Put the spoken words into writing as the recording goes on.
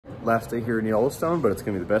last day here in Yellowstone, but it's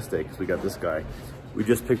gonna be the best day because we got this guy. We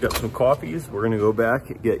just picked up some coffees. We're gonna go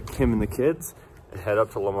back, get Kim and the kids, and head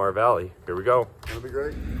up to Lamar Valley. Here we go. That'll be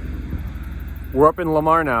great. We're up in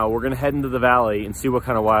Lamar now. We're gonna head into the valley and see what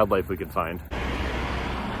kind of wildlife we can find.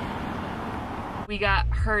 We got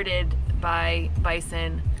herded by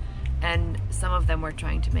bison, and some of them were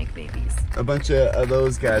trying to make babies. A bunch of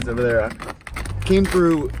those guys over there came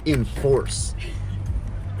through in force.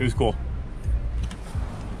 It was cool.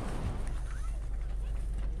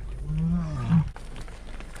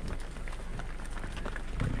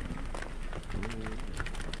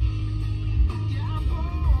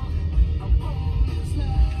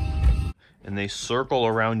 And they circle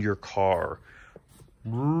around your car.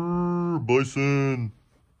 Bison.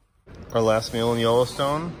 Our last meal in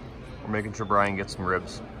Yellowstone, we're making sure Brian gets some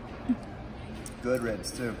ribs. Good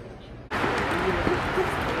ribs too.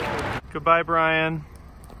 Goodbye, Brian.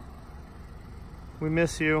 We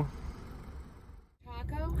miss you.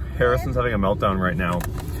 Taco? Harrison's having a meltdown right now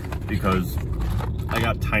because I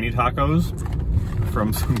got tiny tacos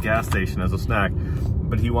from some gas station as a snack,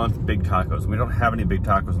 but he wants big tacos. We don't have any big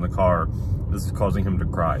tacos in the car. This is causing him to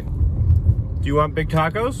cry. Do you want big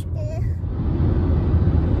tacos? Yeah.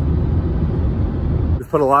 We've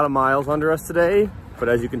put a lot of miles under us today, but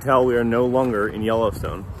as you can tell, we are no longer in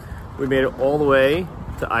Yellowstone. We made it all the way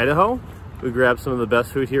to Idaho. We grabbed some of the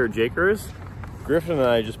best food here at Jakers. Griffin and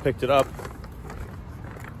I just picked it up.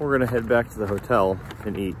 We're gonna head back to the hotel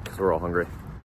and eat because we're all hungry.